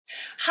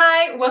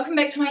Hi, welcome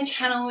back to my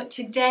channel.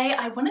 Today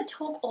I want to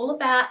talk all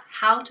about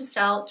how to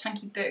style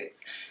chunky boots.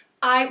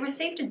 I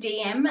received a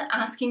DM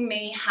asking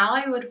me how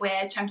I would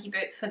wear chunky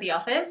boots for the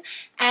office,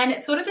 and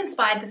it sort of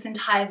inspired this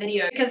entire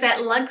video because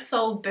that lug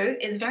sole boot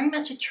is very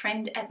much a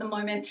trend at the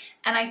moment,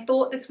 and I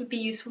thought this would be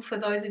useful for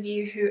those of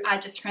you who are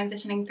just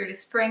transitioning through to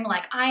spring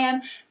like I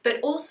am, but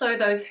also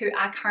those who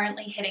are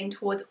currently heading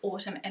towards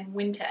autumn and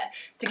winter,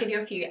 to give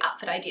you a few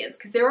outfit ideas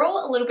because they're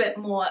all a little bit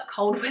more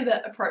cold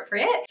weather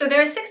appropriate. So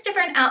there are 6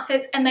 different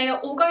outfits and they are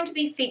all going to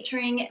be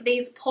featuring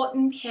these pot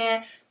and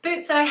pair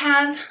boots that I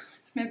have.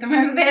 Move them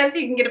over there so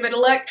you can get a better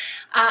look.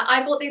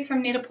 I bought these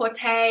from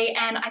Net-a-Porter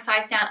and I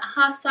sized down a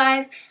half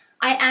size.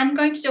 I am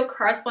going to do a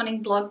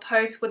corresponding blog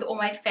post with all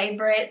my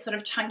favorite sort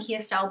of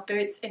chunkier style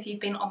boots if you've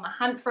been on the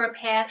hunt for a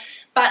pair.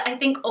 But I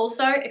think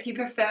also if you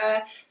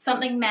prefer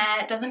something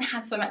that doesn't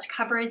have so much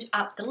coverage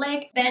up the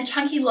leg, then a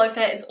chunky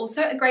loafer is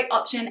also a great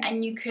option,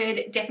 and you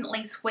could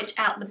definitely switch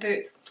out the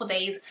boots for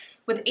these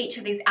with each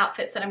of these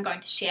outfits that I'm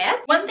going to share.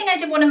 One thing I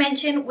did want to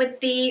mention with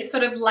the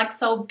sort of lug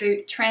sole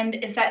boot trend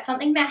is that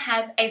something that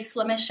has a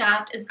slimmer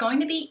shaft is going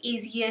to be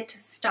easier to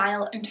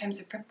style in terms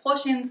of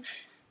proportions,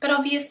 but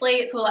obviously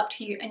it's all up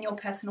to you and your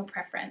personal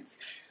preference.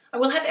 I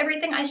will have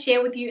everything I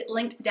share with you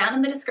linked down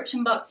in the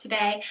description box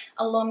today,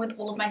 along with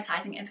all of my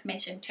sizing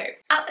information too.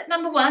 Outfit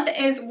number 1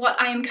 is what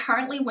I am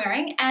currently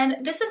wearing,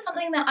 and this is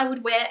something that I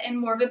would wear in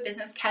more of a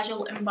business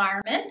casual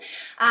environment.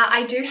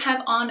 I do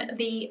have on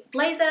the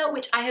blazer,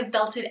 which I have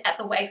belted at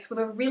the waist with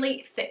a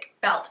really thick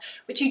belt,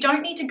 which you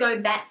don't need to go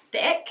that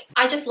thick.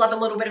 I just love a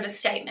little bit of a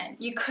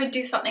statement. You could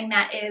do something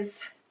that is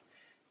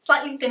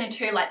slightly thinner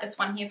too, like this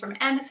one here from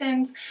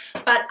Anderson's,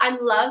 but I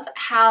love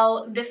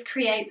how this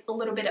creates a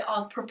little bit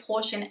of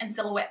proportion and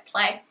silhouette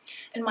play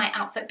in my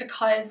outfit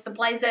because the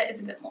blazer is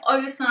a bit more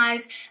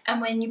oversized,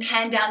 and when you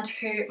pan down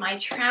to my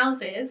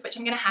trousers, which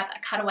I'm going to have a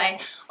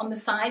cutaway on the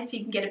side so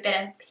you can get a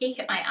better peek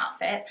at my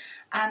outfit,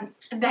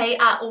 they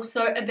are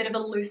also a bit of a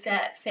looser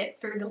fit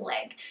through the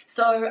leg.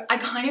 So I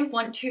kind of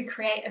want to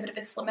create a bit of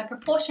a slimmer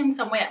proportion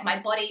somewhere at my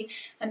body,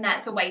 and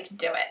that's a way to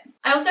do it.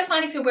 I also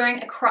find if you're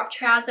wearing a crop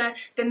trouser,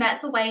 then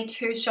that's a way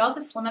to show off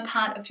a slimmer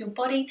part of your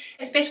body,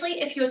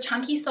 especially if your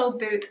chunky sole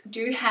boots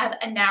do have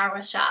a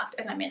narrower shaft,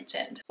 as I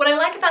mentioned. What I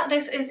like about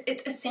this is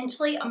it's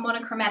essentially a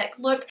monochromatic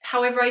look.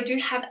 However, I do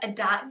have a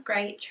dark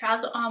grey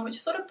trouser on,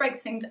 which sort of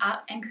breaks things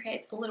up and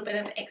creates a little bit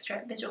of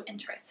extra visual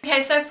interest.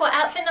 Okay, so for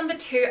outfit number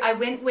 2, I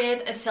went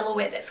with a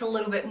silhouette that's a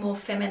little bit more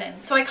feminine.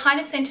 So I kind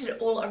of centered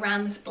it all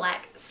around this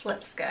black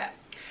slip skirt.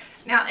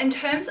 Now, in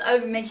terms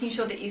of making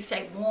sure that you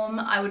stay warm,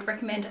 I would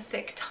recommend a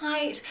thick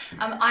tight.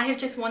 I have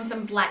just worn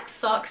some black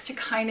socks to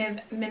kind of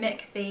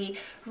mimic the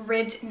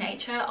ribbed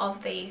nature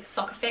of the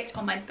sock effect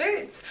on my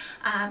boots,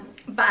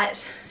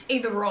 but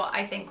either or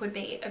I think would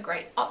be a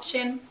great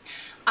option.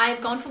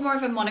 I've gone for more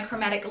of a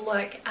monochromatic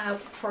look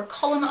for a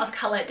column of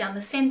colour down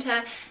the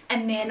centre,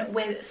 and then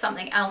with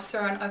something else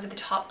thrown over the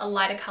top, a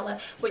lighter colour,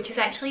 which is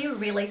actually a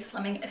really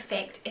slimming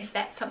effect if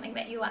that's something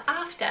that you are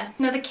after.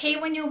 Now, the key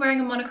when you're wearing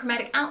a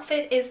monochromatic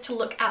outfit is to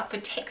look out for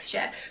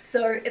texture.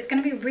 So it's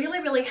going to be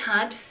really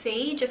hard to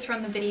see just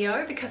from the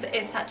video because it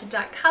is such a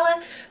dark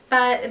colour,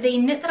 but the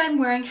knit that I'm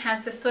wearing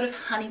has this sort of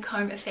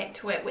honeycomb effect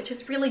to it, which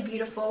is really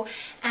beautiful,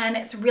 and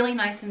it's really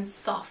nice and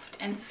soft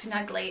and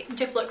snuggly. It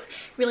just looks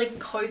really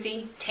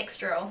cozy,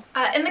 textural.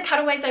 In the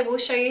cutaways, I will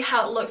show you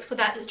how it looks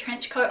without the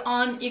trench coat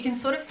on. You can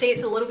sort of see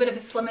it's a little bit of a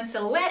slimmer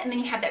silhouette, and then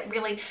you have that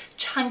really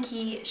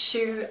chunky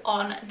shoe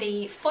on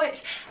the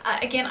foot.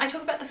 Again, I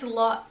talk about this a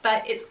lot,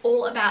 but it's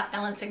all about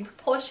balancing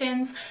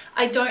proportions.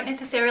 I don't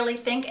necessarily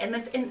think in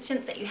this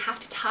instance that you have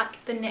to tuck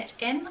the knit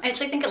in. I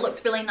actually think it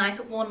looks really nice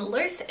worn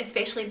loose,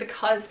 especially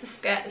because the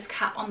skirt is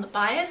cut on the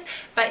bias,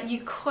 but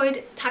you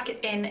could tuck it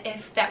in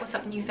if that was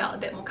something you felt a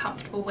bit more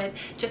comfortable with,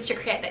 just to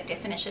create that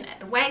definition at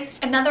the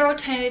waist. Another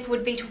alternative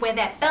would be to wear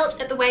that belt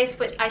at the waist,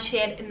 which I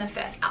shared in the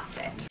first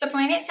outfit. So for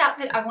my next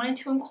outfit, I wanted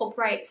to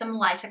incorporate some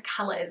lighter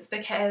colors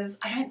because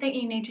I don't think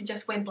you need to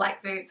just wear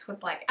black boots with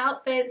black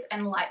outfits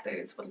and light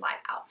boots with light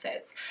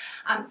outfits.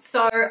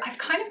 So I've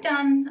kind of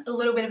done a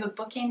little bit of a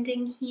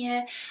bookending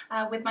here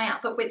with my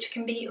outfit, which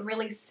can be a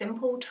really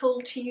simple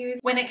tool to use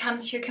when it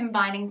comes to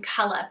combining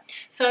color.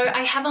 So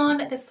I have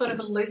on this sort of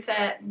a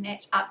looser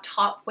knit up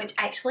top, which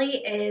actually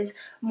is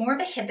more of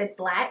a heathered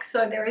black,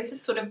 so there is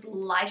this sort of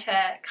lighter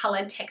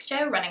colored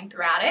texture running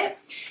throughout it.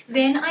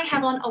 Then I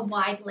have on a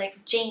wide leg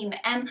jean,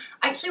 and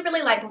I actually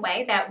really like the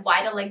way that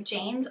wider leg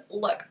jeans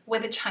look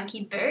with a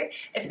chunky boot,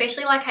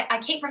 especially like I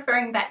keep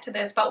referring back to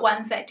this, but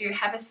ones that do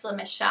have a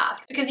slimmer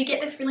shaft, because you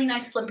get this really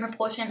nice slim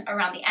proportion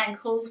around the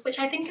ankles, which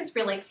I think is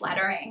really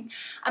flattering.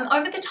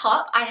 Over the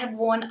top, I have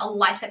worn a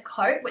lighter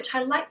coat, which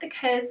I like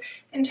because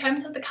in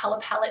terms of the color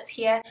palettes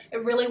here,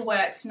 it really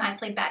works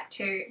nicely back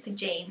to the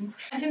jeans.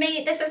 And for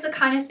me, this is the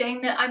kind of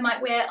thing that I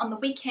might wear on the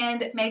weekend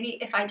weekend, maybe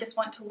if I just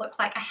want to look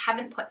like I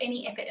haven't put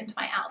any effort into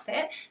my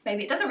outfit,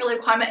 maybe it doesn't really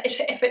require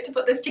much effort to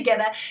put this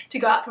together to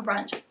go out for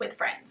brunch with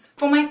friends.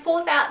 For my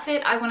fourth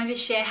outfit, I wanted to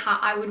share how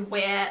I would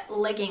wear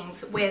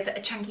leggings with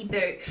a chunky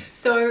boot.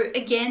 So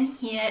again,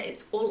 here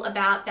it's all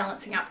about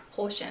balancing out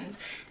proportions.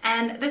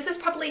 And this is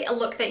probably a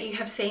look that you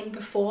have seen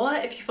before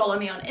if you follow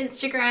me on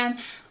Instagram.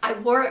 I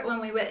wore it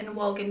when we were in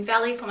Wolgan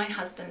Valley for my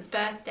husband's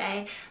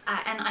birthday,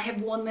 and I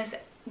have worn this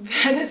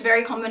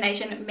very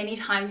combination many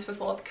times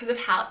before because of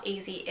how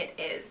easy it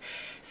is.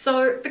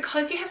 So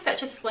because you have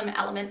such a slim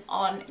element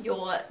on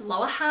your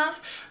lower half,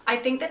 I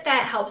think that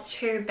helps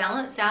to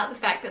balance out the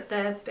fact that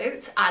the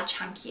boots are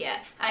chunkier,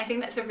 and I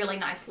think that's a really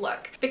nice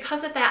look.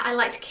 Because of that, I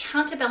like to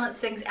counterbalance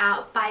things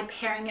out by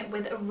pairing it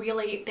with a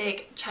really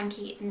big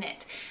chunky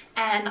knit.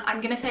 And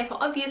I'm going to say, for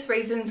obvious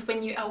reasons,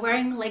 when you are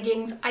wearing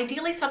leggings,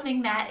 ideally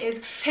something that is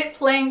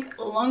hip length,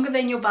 longer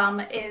than your bum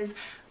is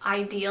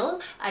ideal.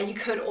 You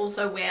could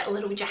also wear a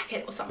little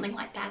jacket or something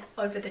like that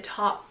over the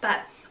top,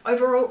 but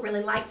overall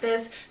really like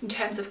this. In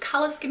terms of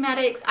color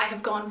schematics, I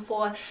have gone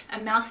for a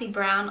mousy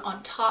brown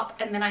on top,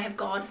 and then I have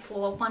gone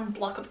for one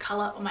block of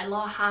color on my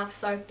lower half,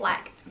 so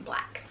black and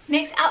black.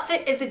 Next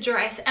outfit is a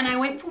dress, and I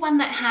went for one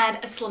that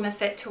had a slimmer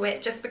fit to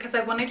it just because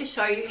I wanted to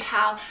show you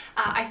how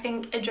I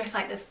think a dress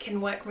like this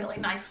can work really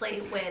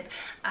nicely with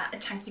a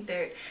chunky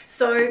boot.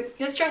 So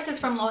this dress is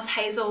from Lois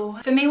Hazel.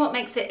 For me, what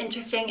makes it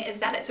interesting is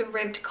that it's a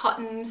ribbed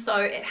cotton, so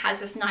it has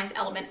this nice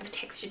element of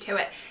texture to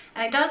it.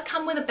 And it does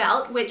come with a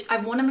belt, which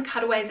I've worn in the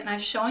cutaways, and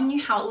I've shown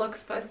you how it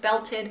looks both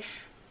belted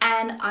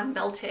and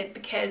unbelted,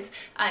 because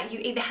you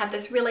either have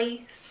this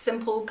really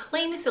simple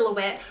clean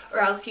silhouette, or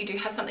else you do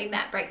have something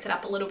that breaks it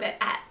up a little bit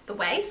at the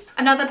waist.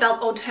 Another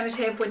belt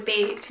alternative would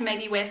be to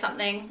maybe wear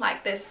something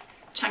like this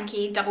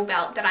chunky double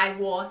belt that I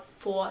wore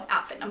for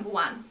outfit number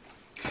one.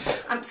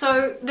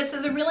 So this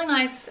is a really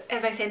nice,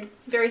 as I said,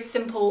 very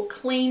simple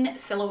clean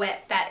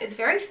silhouette that is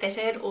very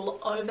fitted all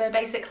over.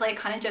 Basically it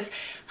kind of just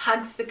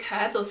hugs the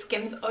curves or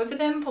skims over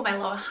them for my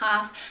lower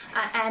half,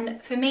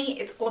 and for me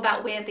it's all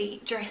about where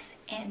the dress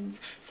ends.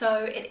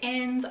 So it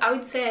ends, I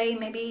would say,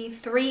 maybe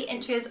 3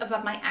 inches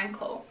above my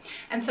ankle.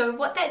 And so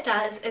what that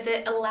does is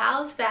it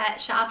allows that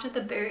shaft of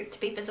the boot to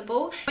be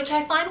visible, which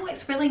I find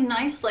works really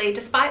nicely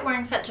despite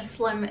wearing such a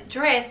slim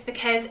dress,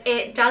 because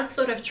it does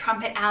sort of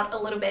trumpet out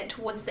a little bit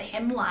towards the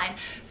hemline.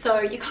 So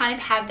you kind of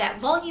have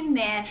that volume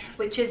there,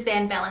 which is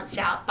then balanced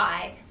out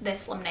by the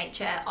slim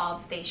nature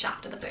of the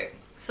shaft of the boot.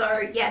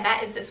 So yeah,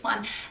 that is this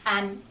one,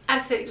 and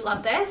absolutely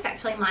love this.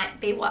 Actually might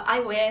be what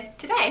I wear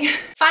today.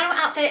 Final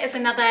outfit is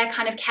another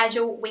kind of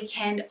casual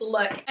weekend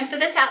look, and for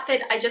this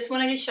outfit I just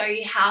wanted to show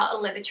you how a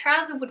leather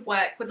trouser would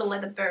work with a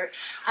leather boot,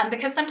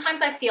 because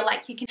sometimes I feel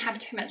like you can have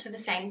too much of the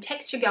same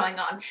texture going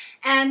on.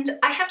 And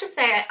I have to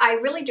say, I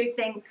really do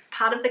think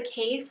part of the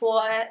key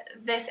for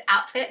this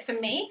outfit for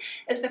me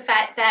is the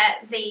fact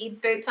that the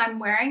boots I'm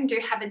wearing do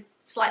have a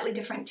slightly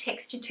different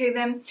texture to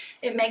them.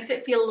 It makes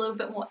it feel a little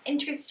bit more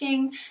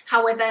interesting.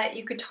 However,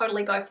 you could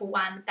totally go for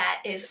one that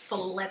is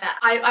full leather.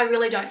 I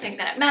really don't think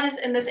that it matters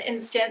in this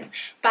instance,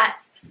 but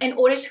in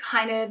order to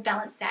kind of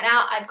balance that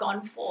out, I've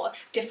gone for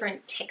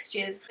different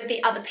textures with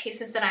the other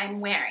pieces that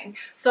I'm wearing.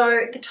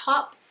 So the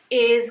top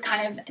is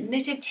kind of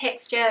knitted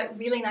texture,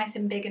 really nice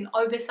and big and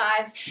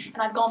oversized,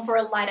 and I've gone for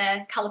a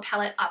lighter color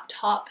palette up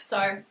top,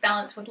 so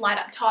balance with light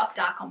up top,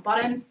 dark on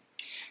bottom.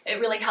 It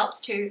really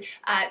helps to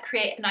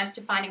create a nice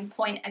defining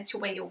point as to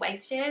where your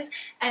waist is.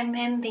 And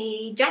then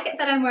the jacket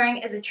that I'm wearing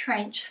is a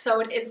trench, so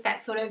it is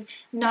that sort of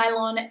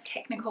nylon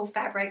technical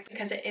fabric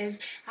because it is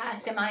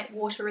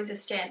semi-water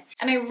resistant.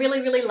 And I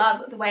really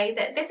love the way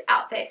that this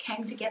outfit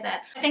came together.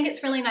 I think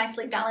it's really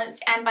nicely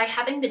balanced, and by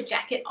having the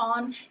jacket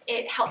on,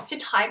 it helps to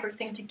tie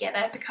everything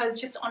together,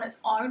 because just on its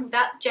own,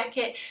 without the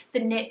jacket, the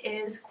knit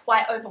is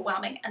quite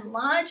overwhelming and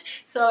large.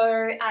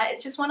 So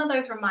it's just one of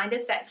those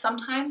reminders that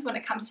sometimes when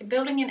it comes to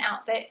building an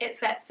outfit,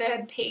 it's that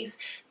third piece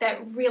that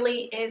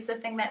really is the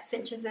thing that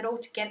cinches it all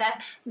together,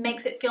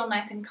 makes it feel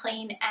nice and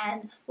clean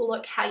and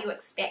look how you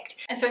expect.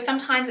 And so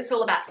sometimes it's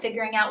all about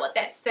figuring out what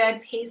that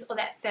third piece or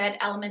that third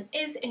element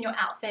is in your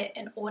outfit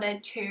in order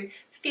to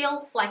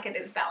feel like it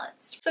is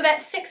balanced. So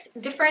that's 6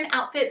 different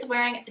outfits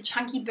wearing a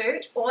chunky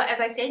boot, or as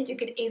I said, you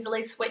could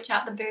easily switch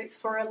out the boots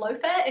for a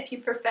loafer if you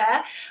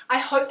prefer. I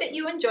hope that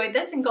you enjoyed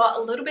this and got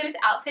a little bit of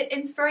outfit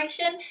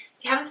inspiration.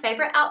 If you have a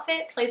favorite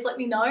outfit, please let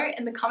me know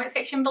in the comment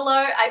section below.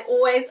 I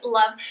always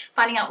love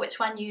finding out which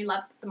one you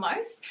love the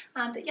most.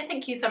 But yeah,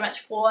 thank you so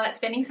much for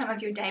spending some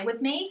of your day with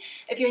me.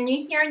 If you're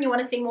new here and you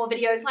want to see more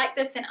videos like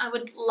this, then I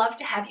would love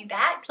to have you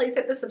back. Please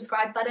hit the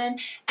subscribe button,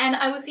 and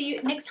I will see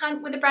you next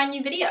time with a brand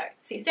new video.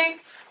 See you soon.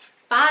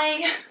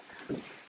 Bye.